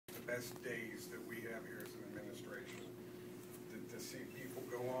best days that we have here as an administration, to see people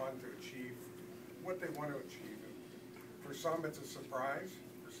go on to achieve what they want to achieve. And for some, it's a surprise.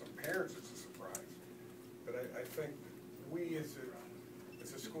 For some parents, it's a surprise. But I think we as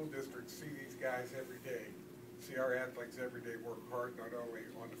a school district see these guys every day, see our athletes every day work hard, not only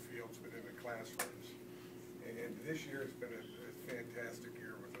on the fields, but in the classrooms. And this year has been a fantastic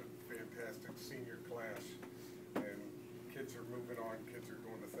year with a fantastic senior class. And kids are moving on, kids are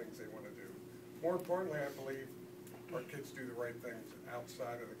doing the things they want to do. More importantly, I believe our kids do the right things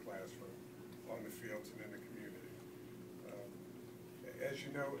outside of the classroom, on the fields and in the community. As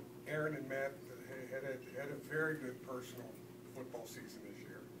you know, Aaron and Matt had a very good personal football season this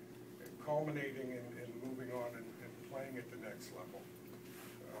year, and culminating and moving on and playing at the next level.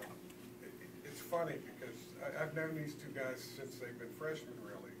 It's funny because I've known these two guys since they've been freshmen,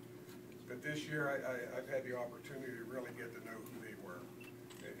 really. But this year I've had the opportunity to really get to know who they were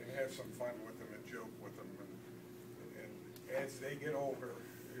and have some fun with them and joke with them. And as they get older,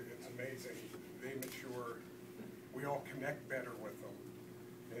 it's amazing. They mature. We all connect better with them.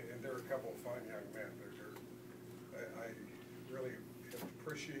 And they're a couple of fine young men. I really have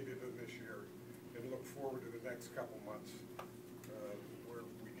appreciated them this year and look forward to the next couple months where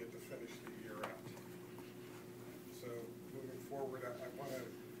we get to finish the year out. So moving forward, I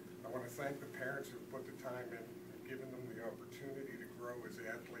want to thank the parents who put the time in and given them the opportunity to grow as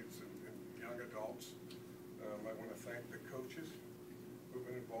athletes and young adults. I want to thank the coaches who've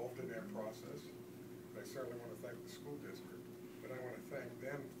been involved in that process. I certainly want to thank the school district, but I want to thank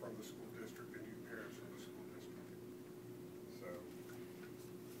them from the school district and you parents from the school district. So,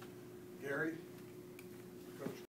 Gary,